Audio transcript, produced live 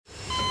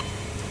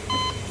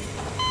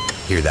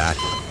Hear that?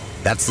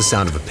 That's the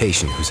sound of a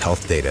patient whose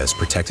health data is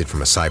protected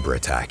from a cyber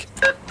attack.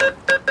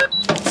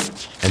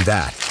 And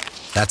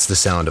that's the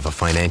sound of a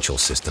financial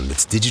system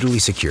that's digitally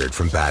secured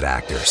from bad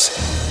actors.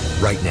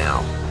 Right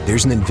now,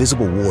 there's an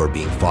invisible war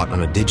being fought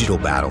on a digital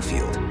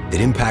battlefield that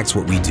impacts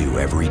what we do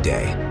every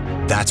day.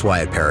 That's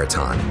why at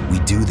Peraton, we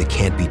do the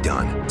can't be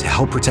done to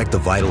help protect the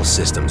vital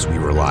systems we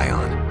rely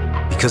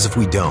on. Because if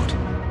we don't,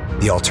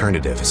 the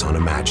alternative is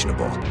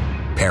unimaginable.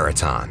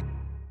 Peraton.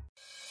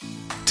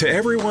 To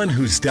everyone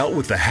who's dealt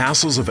with the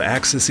hassles of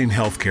accessing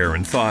healthcare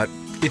and thought,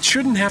 it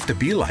shouldn't have to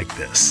be like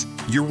this,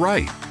 you're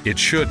right, it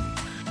shouldn't.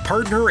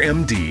 Partner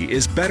MD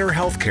is better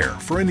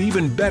healthcare for an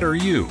even better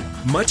you.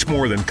 Much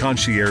more than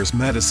concierge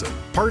medicine.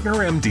 Partner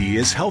MD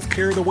is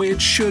healthcare the way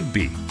it should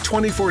be.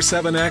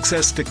 24/7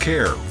 access to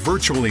care,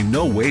 virtually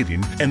no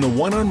waiting, and the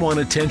one-on-one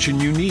attention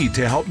you need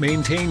to help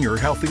maintain your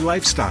healthy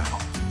lifestyle.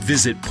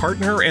 Visit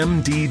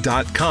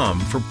partnermd.com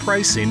for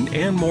pricing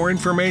and more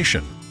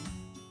information.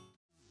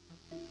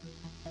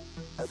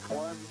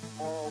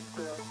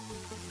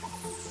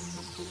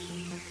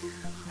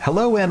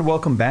 Hello and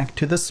welcome back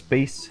to the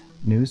Space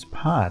News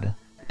Pod,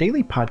 a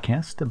daily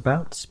podcast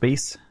about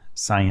space,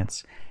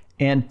 science,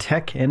 and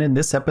tech. And in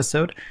this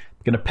episode,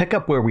 I'm going to pick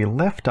up where we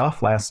left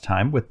off last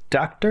time with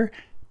Dr.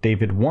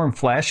 David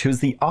Warmflash, who's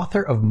the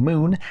author of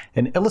Moon,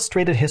 an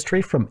illustrated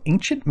history from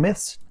ancient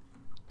myths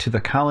to the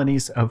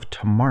colonies of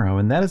tomorrow.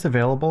 And that is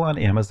available on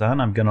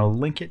Amazon. I'm going to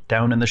link it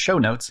down in the show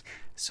notes,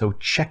 so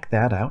check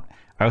that out.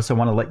 I also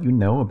want to let you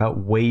know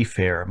about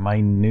Wayfair,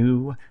 my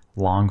new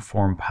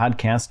long-form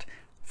podcast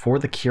for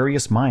the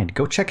curious mind.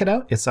 Go check it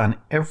out. It's on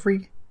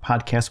every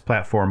podcast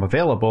platform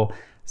available.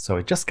 So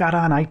it just got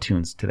on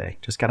iTunes today,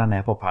 just got on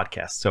Apple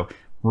Podcasts. So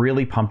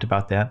really pumped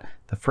about that.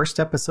 The first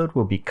episode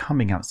will be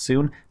coming out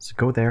soon. So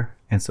go there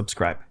and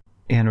subscribe.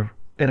 And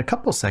in a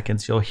couple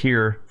seconds, you'll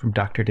hear from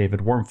Dr.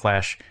 David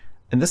Warmflash.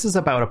 And this is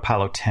about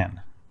Apollo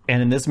 10.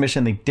 And in this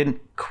mission, they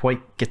didn't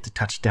quite get to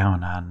touch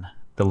down on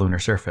the lunar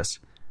surface.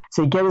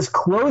 So you get as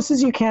close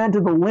as you can to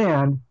the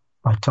land,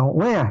 but don't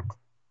land.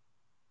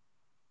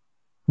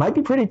 Might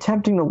be pretty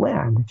tempting to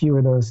land if you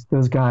were those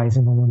guys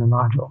in the lunar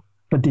module,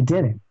 but they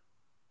didn't.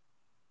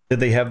 Did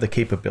they have the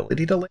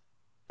capability to land?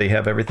 They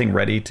have everything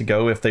ready to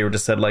go if they were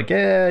just said like,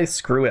 yeah,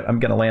 screw it, I'm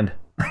going to land.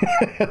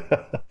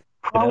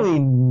 Probably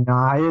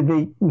not.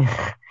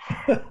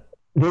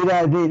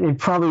 They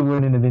probably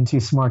wouldn't have been too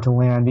smart to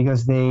land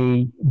because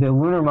the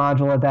lunar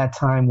module at that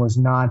time was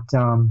not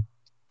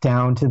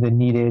down to the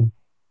needed.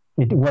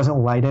 It wasn't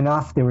light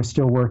enough. They were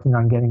still working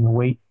on getting the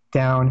weight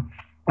down.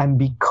 And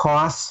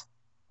because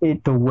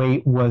the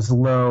weight was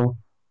low,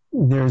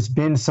 there's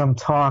been some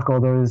talk,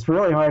 although it's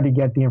really hard to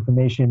get the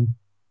information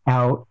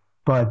out,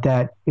 but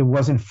that it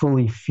wasn't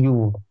fully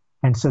fueled.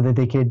 And so that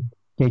they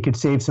could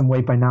save some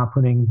weight by not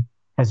putting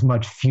as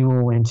much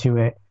fuel into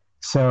it.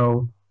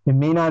 So it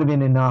may not have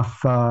been enough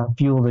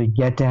fuel to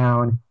get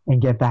down and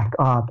get back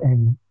up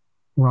and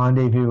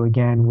rendezvous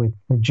again with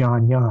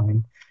John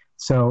Young.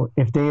 So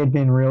if they had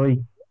been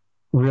really,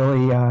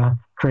 really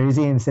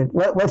crazy and said,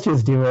 let's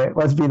just do it,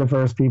 let's be the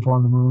first people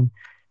on the moon,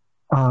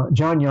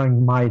 John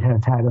Young might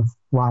have had to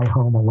fly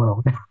home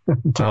alone.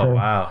 Oh,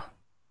 wow.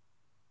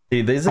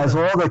 As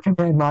all the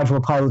command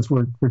module pilots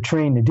were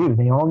trained to do.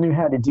 They all knew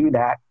how to do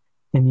that.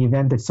 In the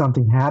event that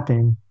something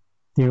happened,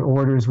 their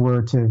orders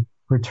were to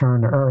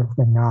return to Earth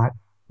and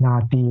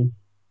not be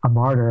a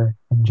martyr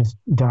and just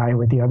die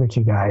with the other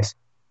two guys.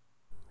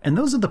 And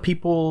those are the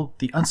people,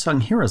 the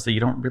unsung heroes that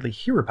you don't really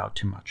hear about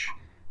too much.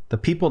 The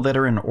people that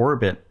are in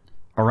orbit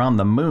around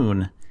the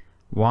moon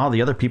while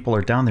the other people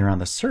are down there on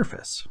the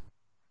surface.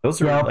 Those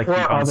are like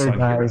the unsung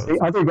heroes. The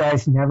other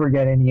guys never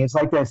get any. It's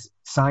like this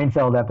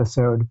Seinfeld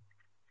episode,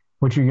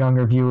 which your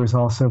younger viewers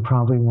also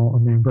probably won't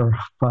remember.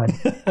 But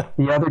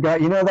the other guy,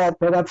 you know that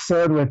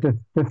episode with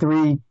the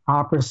three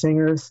opera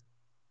singers,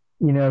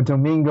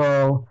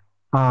 Domingo,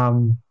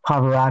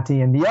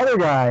 Pavarotti, and the other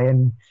guy,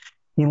 and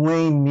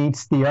Elaine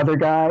meets the other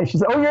guy. She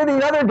says, "Oh, you're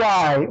the other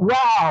guy!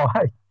 Wow,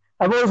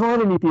 I've always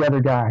wanted to meet the other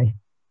guy."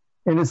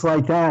 And it's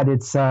like that.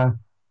 It's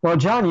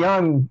John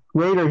Young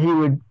later he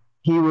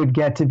would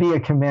get to be a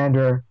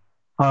commander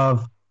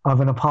of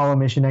an Apollo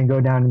mission and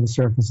go down to the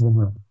surface of the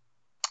moon.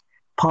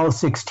 Apollo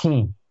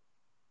 16.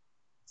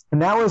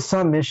 And that was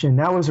some mission.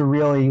 That was a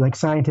really,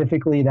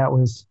 scientifically, that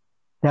was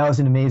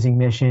an amazing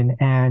mission.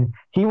 And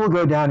he will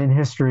go down in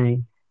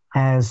history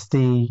as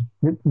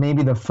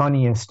maybe the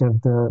funniest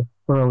of the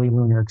early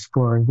lunar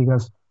explorers,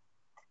 because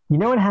you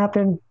know what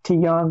happened to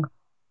Young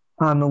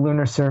on the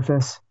lunar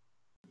surface?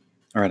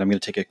 All right, I'm going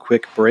to take a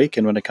quick break,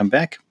 and when I come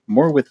back,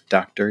 more with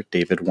Dr.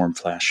 David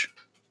Warmflash.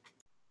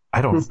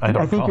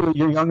 I think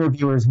your younger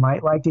viewers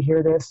might like to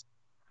hear this.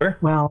 Sure.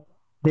 Well,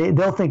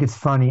 they'll think it's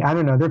funny. I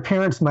don't know. Their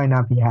parents might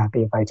not be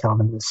happy if I tell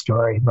them this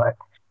story, but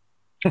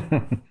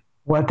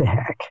what the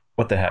heck?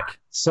 What the heck?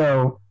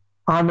 So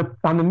on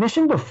the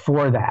mission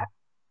before that,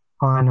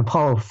 on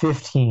Apollo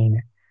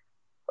 15,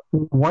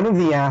 one of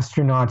the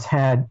astronauts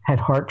had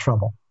heart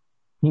trouble.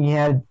 He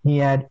had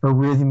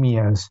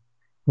arrhythmias,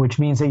 which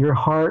means that your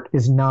heart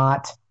is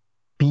not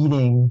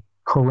beating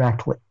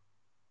correctly.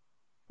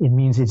 it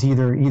means it's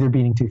either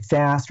beating too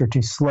fast or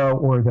too slow,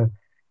 or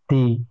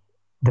the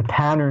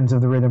patterns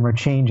of the rhythm are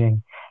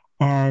changing.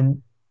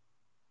 And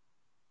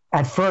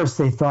at first,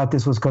 they thought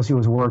this was because he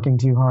was working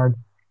too hard.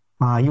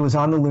 He was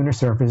on the lunar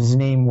surface. His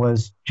name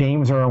was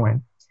James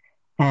Irwin,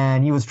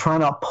 and he was trying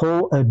to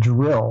pull a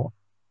drill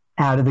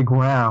out of the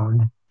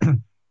ground.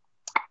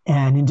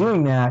 And in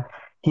doing that,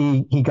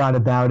 he got a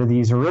bout of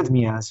these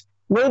arrhythmias.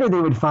 Later, they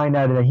would find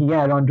out that he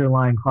had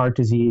underlying heart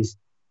disease,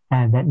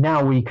 and that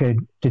now we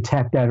could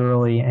detect that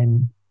early,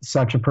 and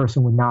such a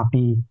person would not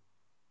be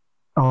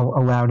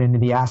allowed into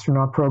the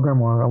astronaut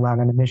program or allowed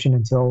on a mission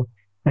until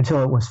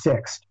it was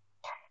fixed.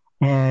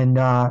 And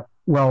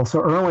so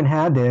Irwin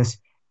had this,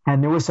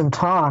 and there was some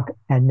talk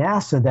at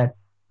NASA that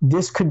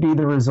this could be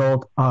the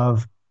result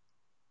of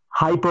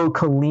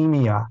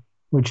hypokalemia,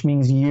 which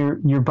means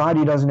your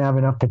body doesn't have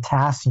enough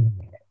potassium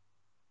in it.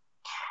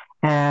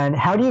 And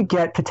how do you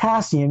get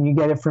potassium? You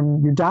get it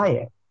from your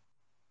diet.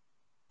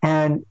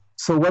 And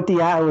so what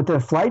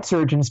the flight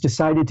surgeons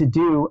decided to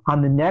do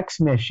on the next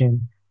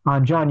mission,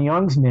 on John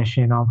Young's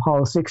mission on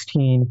Apollo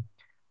 16,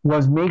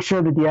 was make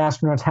sure that the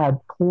astronauts had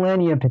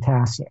plenty of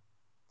potassium.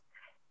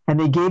 And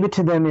they gave it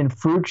to them in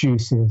fruit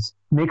juices,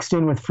 mixed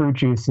in with fruit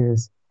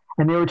juices.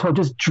 And they were told,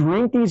 just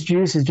drink these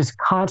juices, just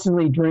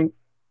constantly drink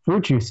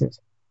fruit juices.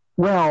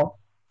 Well,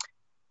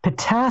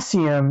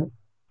 potassium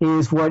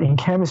is what in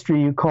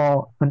chemistry you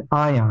call an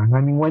ion.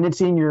 I mean, when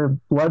it's in your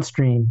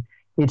bloodstream,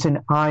 it's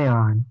an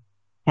ion.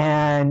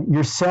 And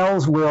your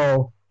cells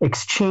will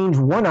exchange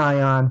one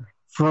ion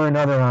for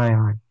another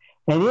ion.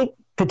 And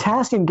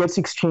potassium gets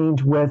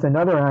exchanged with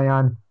another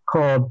ion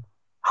called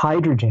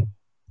hydrogen,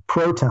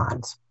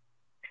 protons.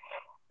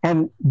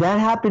 And that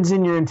happens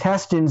in your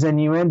intestines, and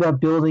you end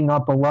up building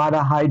up a lot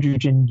of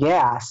hydrogen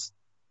gas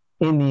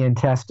in the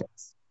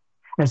intestines.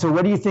 And so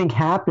what do you think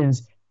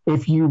happens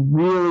if you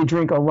really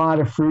drink a lot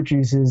of fruit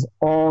juices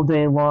all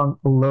day long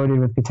loaded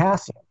with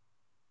potassium?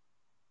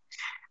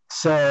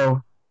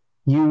 So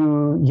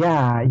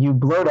you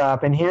bloat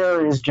up. And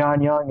here is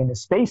John Young in a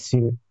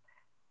spacesuit,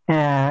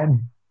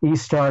 and he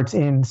starts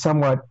in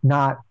somewhat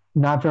not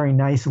very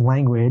nice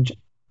language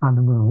on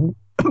the moon.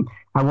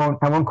 I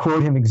won't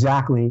quote him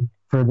exactly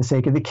for the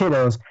sake of the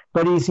kiddos,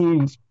 but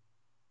he's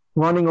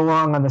running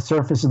along on the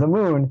surface of the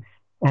moon,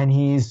 and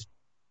he's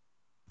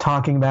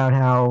talking about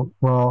how,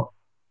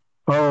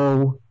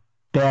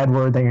 bad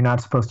word that you're not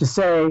supposed to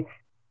say,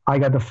 I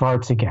got the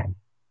farts again.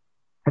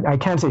 I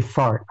can't say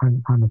fart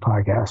on the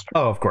podcast.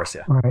 Oh, of course,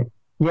 yeah. Right.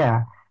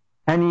 Yeah.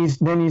 And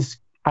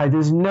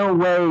there's no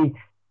way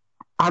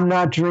I'm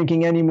not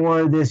drinking any more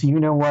of this,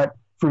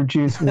 fruit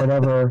juice,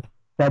 whatever.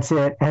 That's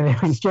it. And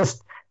it was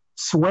just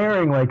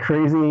swearing like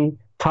crazy,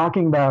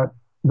 talking about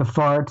the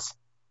farts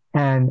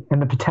and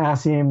the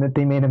potassium that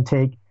they made him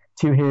take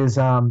to his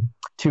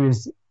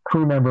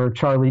crew member,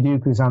 Charlie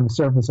Duke, who's on the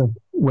surface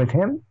with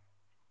him.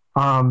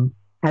 And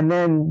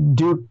then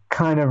Duke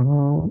kind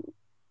of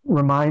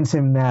reminds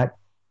him that,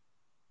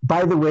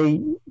 by the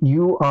way,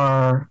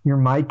 your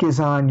mic is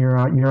on, you're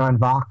on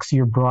Vox,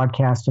 you're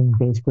broadcasting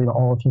basically to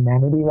all of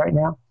humanity right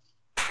now.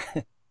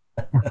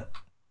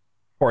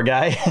 Poor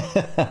guy.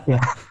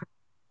 Yeah.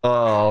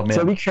 Oh, man.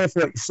 So be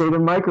careful. So the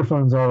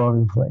microphone's all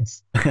over the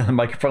place. The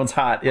microphone's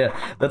hot. Yeah.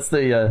 That's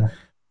and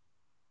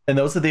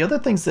those are the other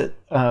things that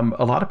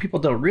a lot of people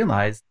don't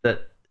realize,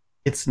 that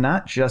it's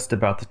not just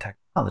about the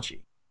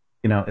technology.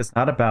 It's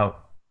not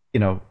about,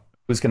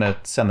 who's going to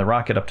send the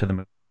rocket up to the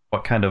moon,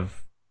 what kind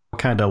of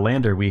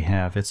lander we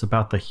have. It's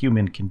about the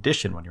human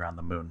condition when you're on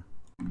the moon.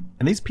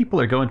 And these people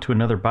are going to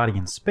another body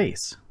in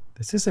space.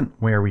 This isn't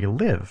where we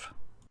live.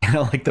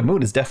 Like the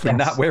moon is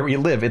definitely not where we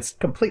live. It's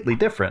completely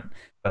different.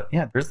 But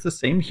yeah, there's the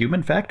same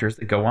human factors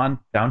that go on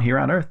down here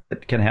on Earth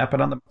that can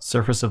happen on the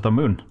surface of the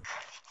moon.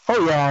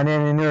 Oh yeah,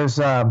 and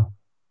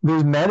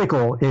there's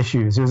medical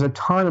issues. There's a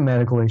ton of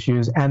medical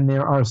issues, and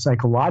there are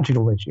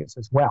psychological issues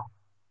as well.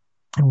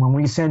 And when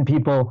we send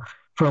people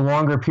for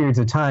longer periods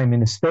of time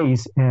into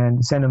space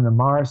and send them to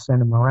Mars, send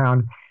them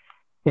around,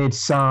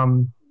 it's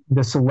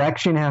the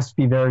selection has to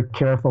be very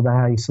careful about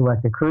how you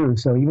select a crew.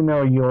 So even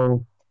though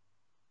you'll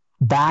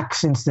back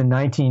since the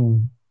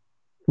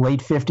late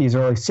 50s,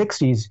 early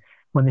 60s,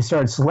 when they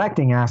started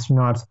selecting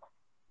astronauts,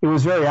 it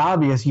was very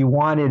obvious you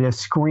wanted to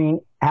screen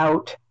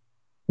out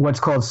what's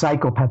called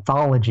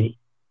psychopathology.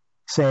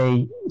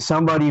 Say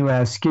somebody who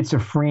has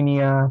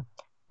schizophrenia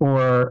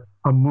or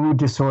a mood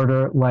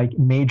disorder like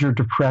major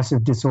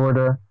depressive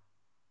disorder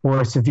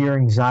or a severe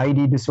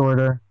anxiety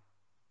disorder.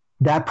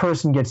 That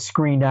person gets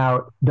screened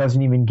out,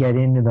 doesn't even get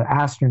into the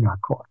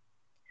astronaut corps.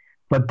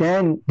 But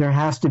then there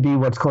has to be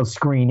what's called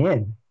screen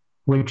in,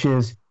 which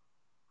is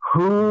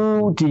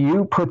who do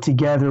you put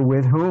together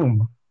with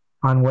whom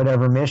on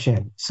whatever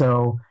mission.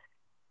 So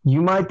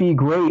you might be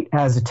great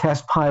as a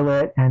test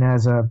pilot and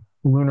as a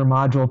lunar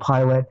module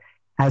pilot,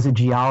 as a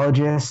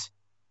geologist,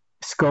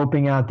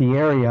 scoping out the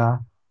area,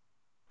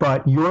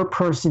 but your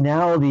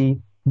personality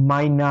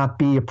might not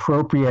be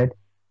appropriate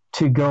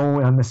to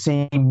go on the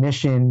same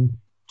mission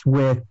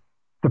with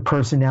the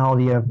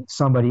personality of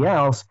somebody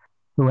else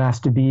who has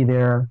to be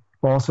there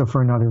also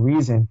for another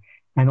reason.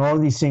 And all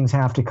of these things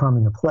have to come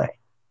into play.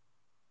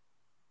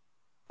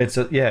 It's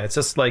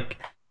just like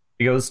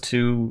it goes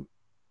to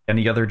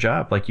any other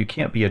job. Like, you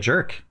can't be a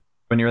jerk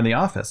when you're in the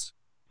office,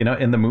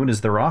 and the moon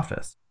is their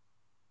office.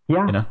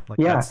 Yeah.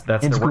 That's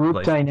it's their group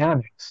workplace.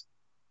 dynamics.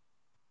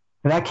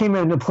 And that came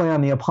into play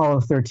on the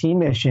Apollo 13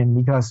 mission,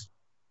 because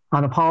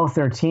on Apollo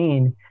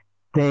 13,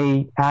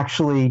 they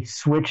actually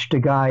switched a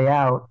guy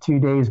out 2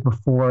 days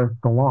before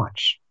the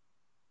launch.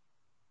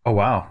 Oh,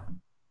 wow.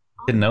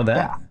 Didn't know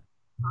that.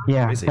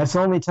 Yeah. Crazy. That's the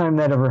only time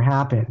that ever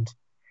happened.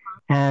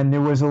 And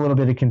there was a little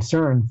bit of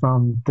concern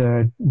from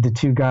the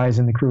two guys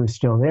and the crew is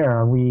still there.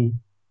 Are we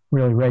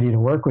really ready to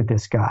work with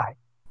this guy?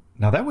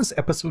 Now, that was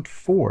episode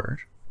 4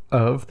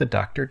 of the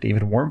Dr.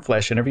 David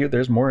Warmflash interview.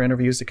 There's more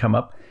interviews to come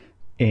up.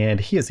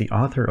 And he is the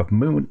author of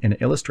Moon, an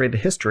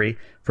Illustrated History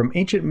from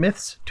Ancient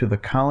Myths to the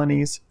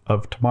Colonies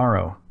of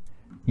Tomorrow.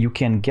 You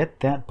can get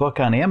that book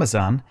on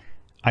Amazon.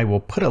 I will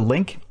put a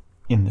link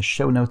in the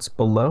show notes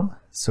below,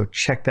 so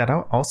check that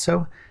out.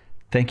 Also,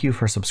 thank you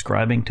for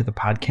subscribing to the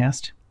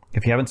podcast.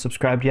 If you haven't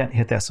subscribed yet,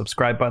 hit that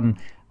subscribe button.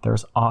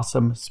 There's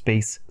awesome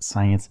space,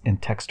 science,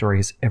 and tech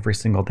stories every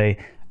single day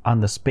on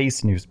the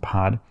Space News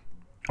Pod.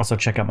 Also,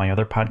 check out my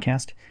other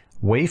podcast,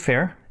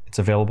 Wayfair. It's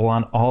available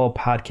on all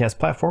podcast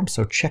platforms,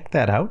 so check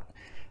that out.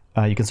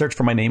 You can search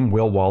for my name,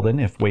 Will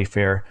Walden, if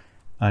Wayfair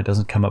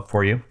doesn't come up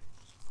for you.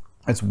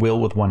 It's Will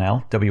with one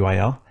L,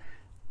 W-I-L.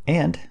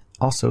 And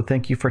also,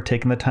 thank you for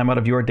taking the time out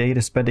of your day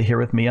to spend it here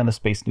with me on the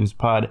Space News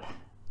Pod.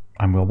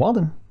 I'm Will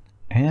Walden,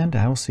 and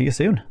I will see you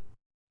soon.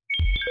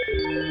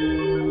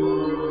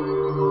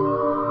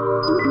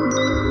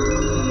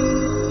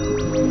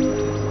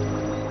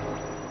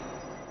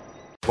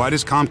 Why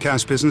does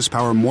Comcast Business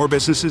power more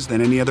businesses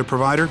than any other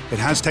provider? It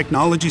has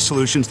technology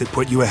solutions that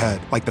put you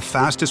ahead, like the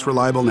fastest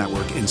reliable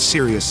network and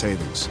serious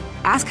savings.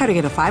 Ask how to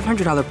get a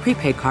 $500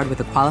 prepaid card with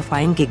a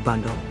qualifying gig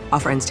bundle.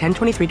 Offer ends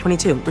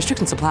 10/23/22.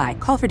 Restrictions apply.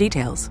 Call for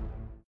details.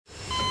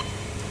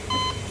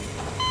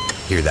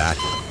 Hear that?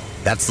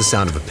 That's the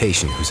sound of a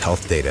patient whose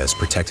health data is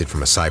protected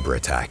from a cyber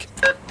attack.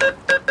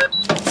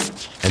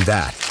 And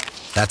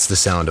that's the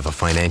sound of a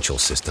financial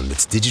system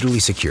that's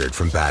digitally secured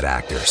from bad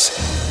actors.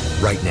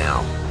 Right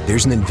now,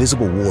 there's an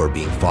invisible war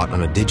being fought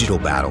on a digital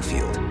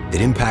battlefield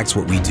that impacts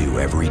what we do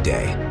every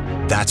day.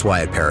 That's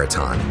why at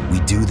Peraton,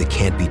 we do the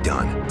can't be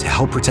done to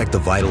help protect the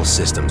vital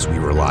systems we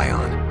rely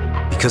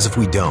on. Because if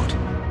we don't,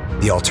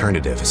 the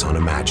alternative is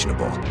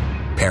unimaginable.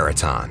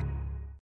 Peraton.